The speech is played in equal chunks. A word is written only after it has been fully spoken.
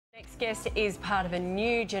Next guest is part of a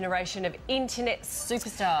new generation of internet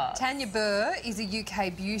superstars. Tanya Burr is a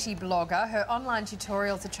UK beauty blogger. Her online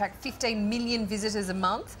tutorials attract 15 million visitors a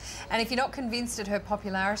month. And if you're not convinced at her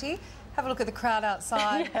popularity, have a look at the crowd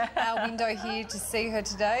outside our window here to see her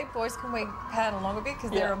today. Boys, can we pan along a bit?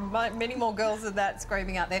 Because there are many more girls than that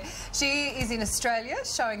screaming out there. She is in Australia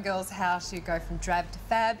showing girls how to go from drab to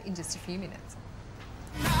fab in just a few minutes.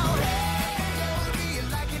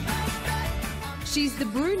 She's the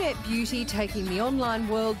brunette beauty taking the online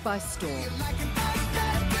world by storm.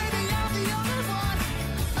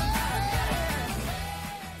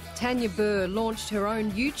 Tanya Burr launched her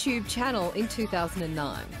own YouTube channel in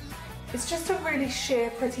 2009. It's just a really sheer,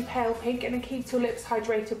 pretty pale pink and it keeps your lips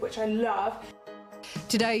hydrated, which I love.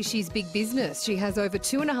 Today she's big business. She has over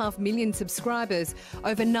 2.5 million subscribers,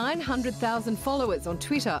 over 900,000 followers on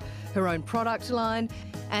Twitter, her own product line,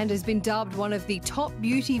 and has been dubbed one of the top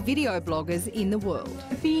beauty video bloggers in the world.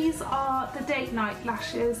 These are the date night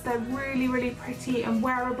lashes. They're really, really pretty and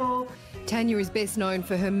wearable. Tanya is best known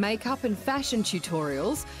for her makeup and fashion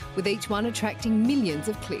tutorials, with each one attracting millions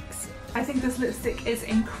of clicks. I think this lipstick is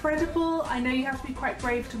incredible. I know you have to be quite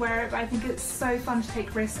brave to wear it, but I think it's so fun to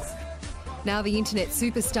take risks. Now the internet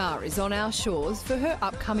superstar is on our shores for her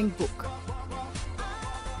upcoming book.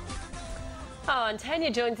 Oh, and Tanya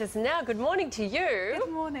joins us now. Good morning to you.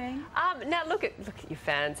 Good morning. Now look at your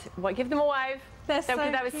fans. Give them a wave. They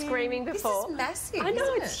were screaming before. This is massive. I know,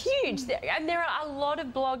 isn't it's it? huge. And there are a lot of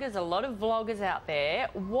bloggers, a lot of vloggers out there.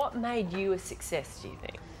 What made you a success, do you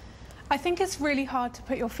think? I think it's really hard to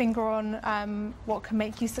put your finger on what can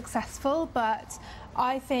make you successful, but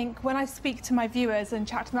I think when I speak to my viewers and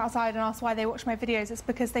chat to them outside and ask why they watch my videos, it's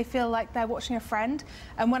because they feel like they're watching a friend.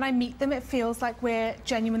 And when I meet them, it feels like we're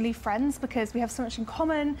genuinely friends because we have so much in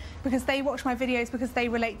common, because they watch my videos because they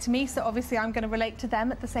relate to me, so obviously I'm going to relate to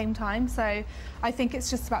them at the same time. So I think it's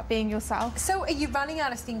just about being yourself. So are you running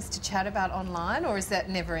out of things to chat about online, or is that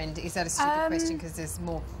never end? Is that a stupid question because there's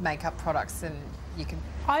more makeup products than you can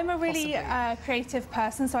I'm a really creative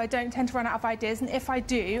person, so I don't tend to run out of ideas, and if I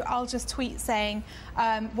do, I'll just tweet saying,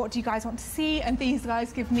 what do you guys want to see? And these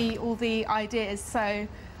guys give me all the ideas, so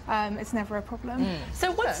it's never a problem.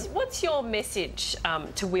 So what's your message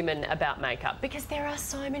to women about makeup? Because there are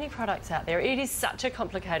so many products out there. It is such a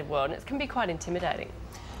complicated world and it can be quite intimidating.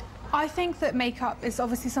 I think that makeup is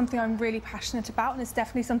obviously something I'm really passionate about, and it's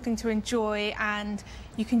definitely something to enjoy, and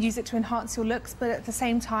you can use it to enhance your looks, but at the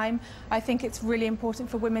same time I think it's really important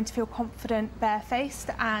for women to feel confident barefaced,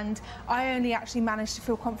 and I only actually managed to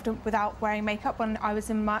feel confident without wearing makeup when I was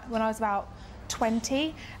about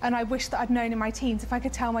 20, and I wish that I'd known in my teens, if I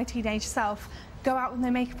could tell my teenage self, go out with no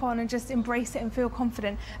makeup on and just embrace it and feel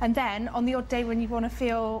confident, and then on the odd day when you want to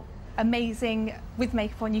feel amazing with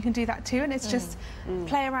makeup on, you can do that too, and it's just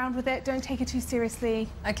play around with it, don't take it too seriously.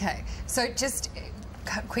 Okay, so just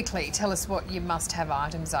quickly tell us what your must-have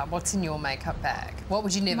items are. What's in your makeup bag? What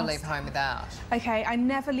would you never leave home without? Okay, I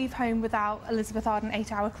never leave home without Elizabeth Arden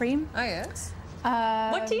 8-hour cream. Oh yes.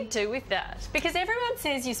 What do you do with that? Because everyone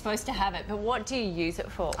says you're supposed to have it, but what do you use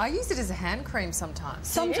it for? I use it as a hand cream sometimes.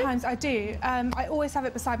 Sometimes I do. I always have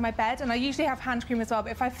it beside my bed, and I usually have hand cream as well,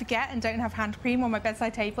 but if I forget and don't have hand cream on my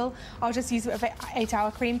bedside table, I'll just use it with 8-hour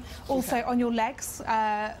cream. Also on your legs,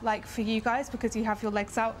 like for you guys, because you have your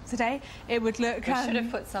legs out today, it would look... We should have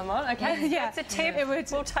put some on, okay? Yeah. That's a tip,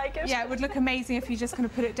 we'll take it. Yeah, it would look amazing if you just kind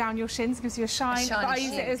of put it down your shins, gives you a shine. But I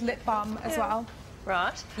use it as lip balm as well.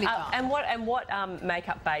 Right. And what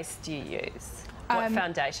makeup base do you use? What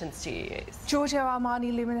foundations do you use? Giorgio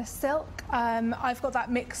Armani Luminous Silk. I've got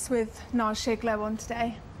that mixed with Nars Sheer Glow on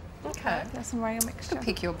today. Okay. Yes, I'm wearing a mixture. You could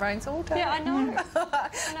pick your brains all day. Yeah, I know.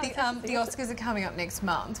 The Oscars are coming up next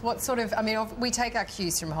month. What sort of... I mean, we take our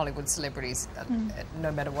cues from Hollywood celebrities,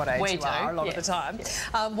 no matter what age you are, a lot of the time. Yes.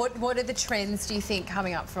 What are the trends, do you think,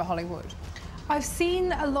 coming up for Hollywood? I've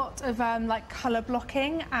seen a lot of like colour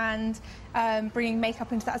blocking and bringing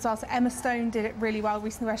makeup into that as well. So Emma Stone did it really well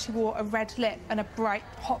recently, where she wore a red lip and a bright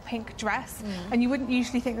hot pink dress. And you wouldn't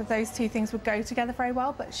usually think that those two things would go together very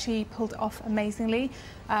well, but she pulled it off amazingly.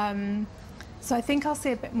 So I think I'll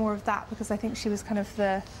see a bit more of that, because I think she was kind of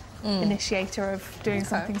the initiator of doing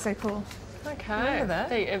something so cool.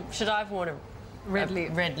 Okay. Should I have worn a red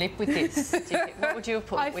lip with this? What would you have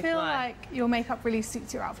put with mine? I feel like your makeup really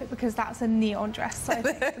suits your outfit, because that's a neon dress. So I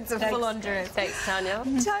think it's a full-on dress. Thanks, Tanya.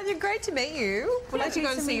 Tanya, great to meet you. We'll let you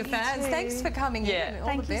go and see your fans. Thanks for coming in.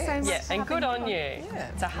 Thank you so much. Yeah, and good on you. Yeah,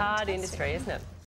 it's a hard industry, isn't it?